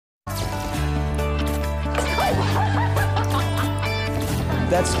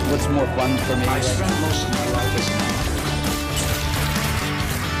that's what's more fun for me. I spent most of my life as an actor.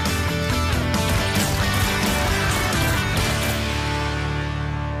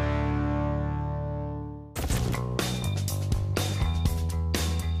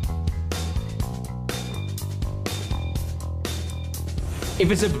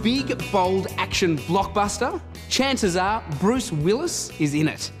 If it's a big, bold action blockbuster, chances are Bruce Willis is in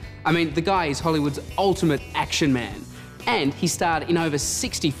it. I mean, the guy is Hollywood's ultimate action man, and he starred in over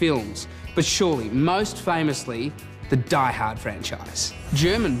 60 films, but surely most famously, the Die Hard franchise.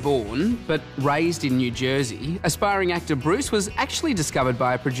 German-born, but raised in New Jersey, aspiring actor Bruce was actually discovered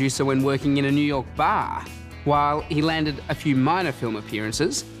by a producer when working in a New York bar. While he landed a few minor film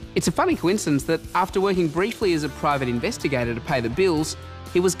appearances, it's a funny coincidence that after working briefly as a private investigator to pay the bills,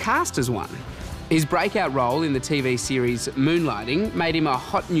 he was cast as one. His breakout role in the TV series Moonlighting made him a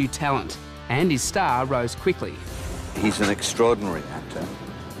hot new talent, and his star rose quickly. He's an extraordinary actor,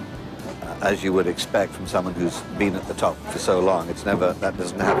 as you would expect from someone who's been at the top for so long. That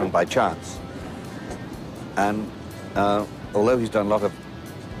doesn't happen by chance. And although he's done a lot of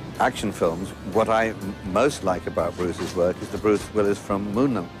action films, what I most like about Bruce's work is the Bruce Willis from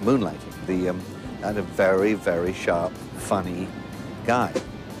Moonlighting, and a very, very sharp, funny guy.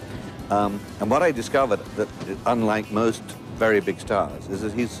 And what I discovered, that unlike most very big stars, is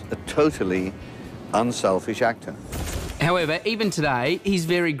that he's a totally unselfish actor. However, even today, he's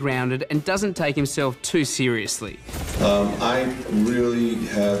very grounded and doesn't take himself too seriously. I really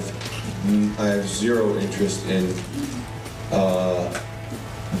have zero interest in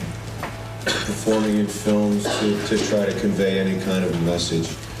performing in films to try to convey any kind of message.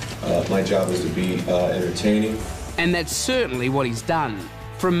 My job is to be entertaining. And that's certainly what he's done.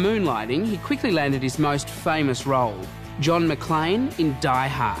 From Moonlighting, he quickly landed his most famous role, John McClane in Die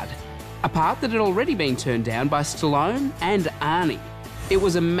Hard, a part that had already been turned down by Stallone and Arnie. It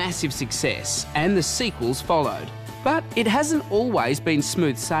was a massive success, and the sequels followed. But it hasn't always been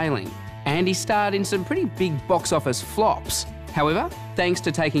smooth sailing, and he starred in some pretty big box office flops. However, thanks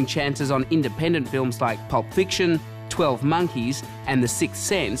to taking chances on independent films like Pulp Fiction, 12 Monkeys and The Sixth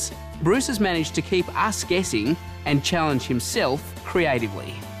Sense, Bruce has managed to keep us guessing and challenge himself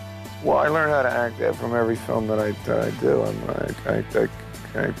creatively. Well, I learn how to act from every film that I do.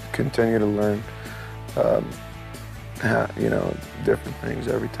 I continue to learn, different things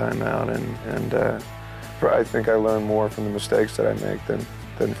every time out, and I think I learn more from the mistakes that I make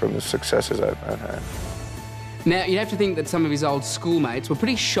than from the successes I've had. Now, you have to think that some of his old schoolmates were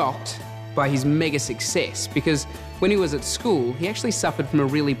pretty shocked by his mega success, because when he was at school, he actually suffered from a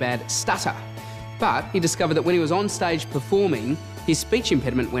really bad stutter. But he discovered that when he was on stage performing, his speech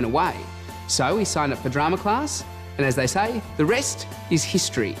impediment went away. So he signed up for drama class, and as they say, the rest is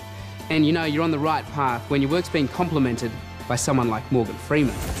history. And you know, you're on the right path when your work's being complimented by someone like Morgan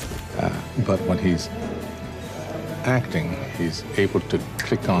Freeman. But when he's acting, he's able to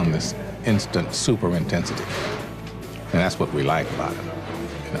click on this instant super intensity. And that's what we like about him.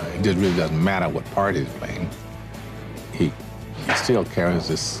 You know, it just really doesn't matter what part he's playing. He still carries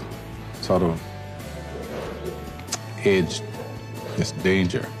this sort of edge, this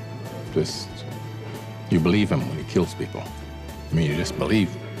danger. You believe him when he kills people. I mean, you just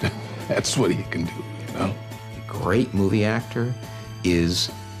believe that's what he can do, you know? A great movie actor is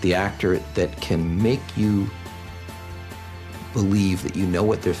the actor that can make you believe that you know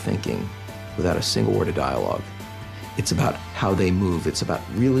what they're thinking without a single word of dialogue. It's about how they move. It's about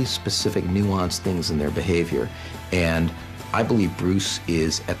really specific, nuanced things in their behavior. And I believe Bruce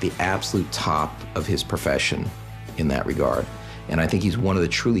is at the absolute top of his profession in that regard. And I think he's one of the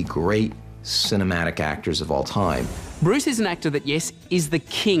truly great cinematic actors of all time. Bruce is an actor that, yes, is the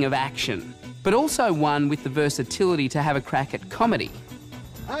king of action, but also one with the versatility to have a crack at comedy.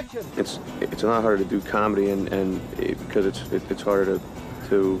 Action. It's a lot harder to do comedy because it's harder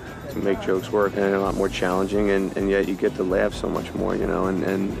to make jokes work, and a lot more challenging, and yet you get to laugh so much more, you know, and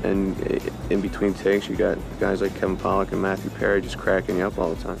in between takes you got guys like Kevin Pollak and Matthew Perry just cracking you up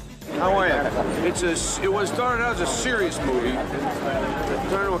all the time. How are you? It was started out as a serious movie,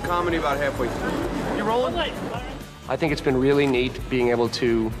 turned into a comedy about halfway through. You rolling? I think it's been really neat being able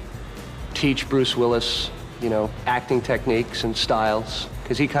to teach Bruce Willis, you know, acting techniques and styles,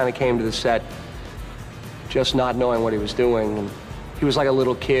 because he kind of came to the set just not knowing what he was doing. And he was like a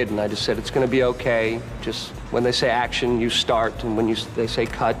little kid, and I just said, it's going to be okay. Just when they say action, you start, and when they say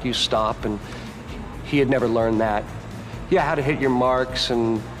cut, you stop. And he had never learned that. Yeah, how to hit your marks,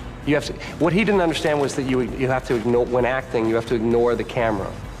 and you have to. What he didn't understand was that you have to ignore, when acting, you have to ignore the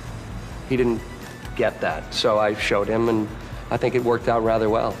camera. He didn't get that, so I showed him, and I think it worked out rather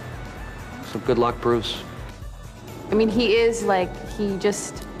well. So good luck, Bruce. I mean, he is like, he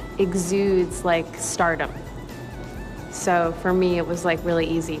just exudes like stardom. So for me, it was like really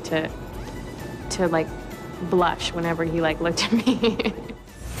easy to like blush whenever he like looked at me.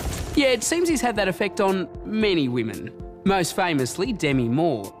 Yeah, it seems he's had that effect on many women. Most famously, Demi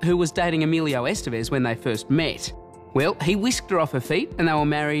Moore, who was dating Emilio Estevez when they first met. Well, he whisked her off her feet and they were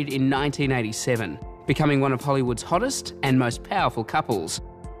married in 1987, becoming one of Hollywood's hottest and most powerful couples.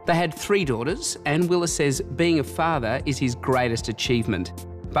 They had 3 daughters, and Willis says being a father is his greatest achievement.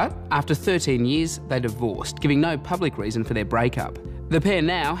 But after 13 years, they divorced, giving no public reason for their breakup. The pair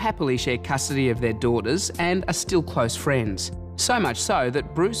now happily share custody of their daughters and are still close friends. So much so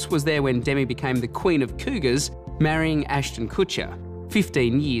that Bruce was there when Demi became the Queen of Cougars, marrying Ashton Kutcher,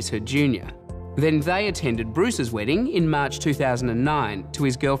 15 years her junior. Then they attended Bruce's wedding in March 2009 to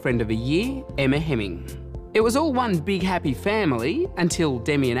his girlfriend of a year, Emma Hemming. It was all one big happy family until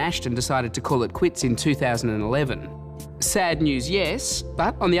Demi and Ashton decided to call it quits in 2011. Sad news, yes,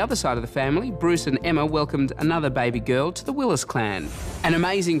 but on the other side of the family, Bruce and Emma welcomed another baby girl to the Willis clan. An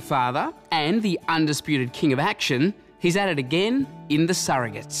amazing father and the undisputed king of action, he's at it again in The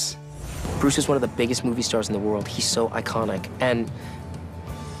Surrogates. Bruce is one of the biggest movie stars in the world. He's so iconic, and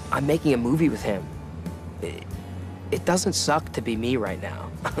I'm making a movie with him. It doesn't suck to be me right now.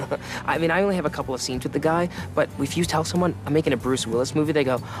 I mean, I only have a couple of scenes with the guy, but if you tell someone I'm making a Bruce Willis movie, they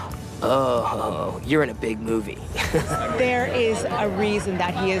go, oh, you're in a big movie. There is a reason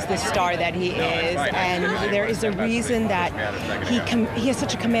that he is the star that he is, and there is a reason that he has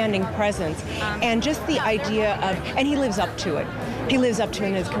such a commanding presence, and just the idea of, and he lives up to it. He lives up to it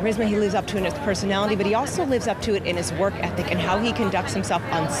in his charisma, he lives up to it in his personality, but he also lives up to it in his work ethic and how he conducts himself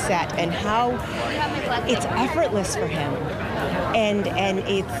on set and how it's effortless for him. And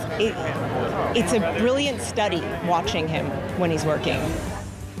it's a brilliant study watching him when he's working.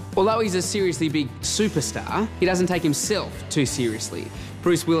 Although he's a seriously big superstar, he doesn't take himself too seriously.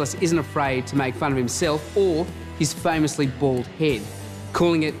 Bruce Willis isn't afraid to make fun of himself or his famously bald head,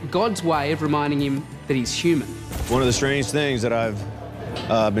 calling it God's way of reminding him that he's human. One of the strange things that I've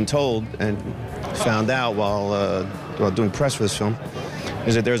been told and found out while doing press for this film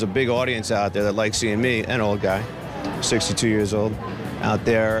is that there's a big audience out there that likes seeing me, an old guy, 62 years old, out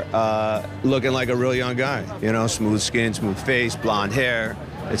there looking like a real young guy, you know, smooth skin, smooth face, blonde hair,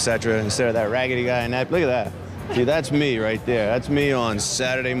 etc. Instead of that raggedy guy and that, look at that. See, that's me right there. That's me on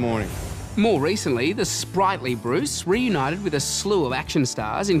Saturday morning. More recently, the sprightly Bruce reunited with a slew of action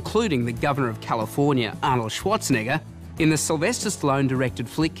stars, including the Governor of California, Arnold Schwarzenegger, in the Sylvester Stallone-directed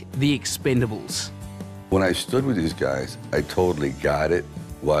flick, The Expendables. When I stood with these guys, I totally got it,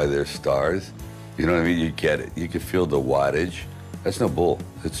 why they're stars. You know what I mean? You get it. You can feel the wattage. That's no bull.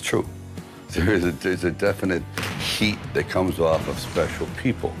 It's true. There's a definite heat that comes off of special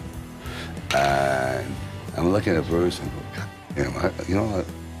people. And I'm looking at Bruce and go, God, you know what?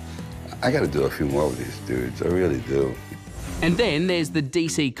 I got to do a few more with these dudes. I really do. And then there's the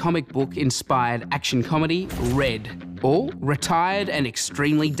DC comic book-inspired action comedy, Red, or Retired and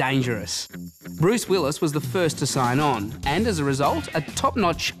Extremely Dangerous. Bruce Willis was the first to sign on, and as a result, a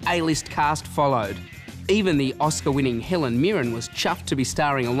top-notch A-list cast followed. Even the Oscar-winning Helen Mirren was chuffed to be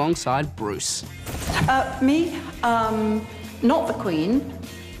starring alongside Bruce. Me? Not the Queen.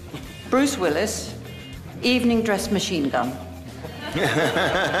 Bruce Willis, evening dress machine gun.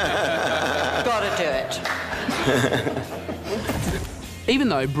 Gotta do it. Even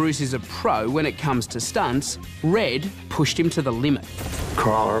though Bruce is a pro when it comes to stunts, Red pushed him to the limit.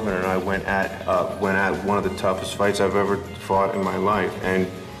 Carl Urban and I went at one of the toughest fights I've ever fought in my life, and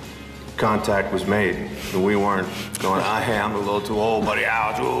contact was made. We weren't going, hey, I'm a little too old, buddy,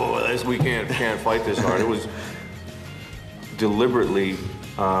 ouch, ooh, we can't fight this hard. It was deliberately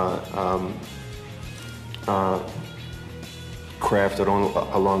crafted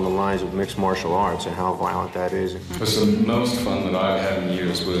along the lines of mixed martial arts and how violent that is. So the most fun that I've had in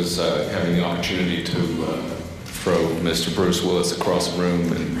years was having the opportunity to throw Mr. Bruce Willis across a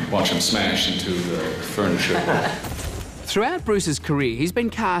room and watch him smash into the furniture. Throughout Bruce's career, he's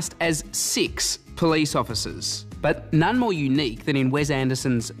been cast as 6 police officers, but none more unique than in Wes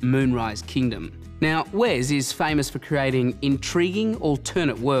Anderson's Moonrise Kingdom. Now, Wes is famous for creating intriguing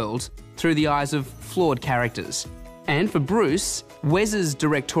alternate worlds through the eyes of flawed characters. And for Bruce, Wes's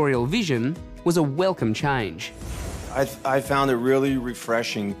directorial vision was a welcome change. I found it really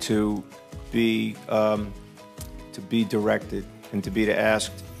refreshing to be directed and to be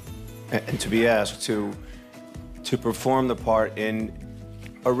asked to perform the part in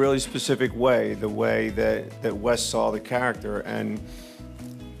a really specific way, the way that Wes saw the character. And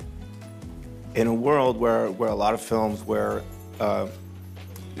in a world where a lot of films where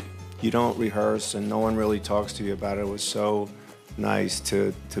you don't rehearse and no one really talks to you about it. It was so nice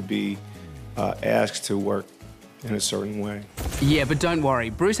to be asked to work in a certain way. Yeah, but don't worry,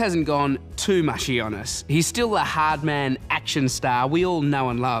 Bruce hasn't gone too mushy on us. He's still the hard man action star we all know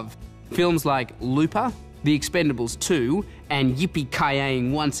and love. Films like Looper, The Expendables 2, and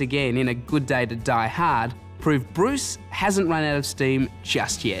yippee-ki-yaying once again in A Good Day to Die Hard prove Bruce hasn't run out of steam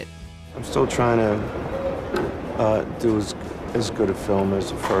just yet. I'm still trying to do as good a film as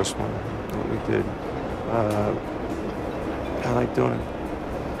the first one that we did. I like doing it.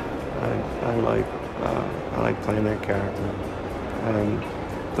 I like playing that character. And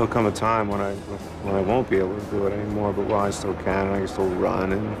there'll come a time when I won't be able to do it anymore, but while I still can, I can still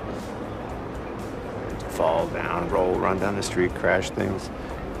run and fall down, roll, run down the street, crash things.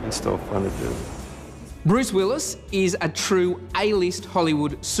 It's still fun to do. Bruce Willis is a true A-list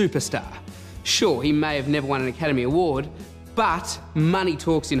Hollywood superstar. Sure, he may have never won an Academy Award, but money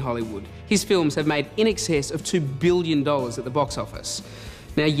talks in Hollywood. His films have made in excess of $2 billion at the box office.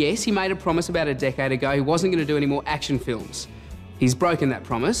 Now, yes, he made a promise about a decade ago he wasn't going to do any more action films. He's broken that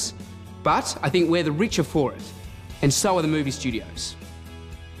promise, but I think we're the richer for it, and so are the movie studios.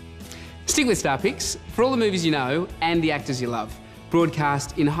 Stick with Star Picks for all the movies you know and the actors you love.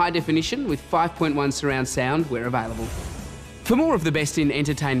 Broadcast in high definition with 5.1 surround sound where available. For more of the best in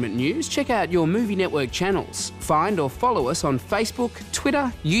entertainment news, check out your Movie Network channels. Find or follow us on Facebook,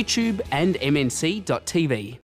 Twitter, YouTube and mnc.tv.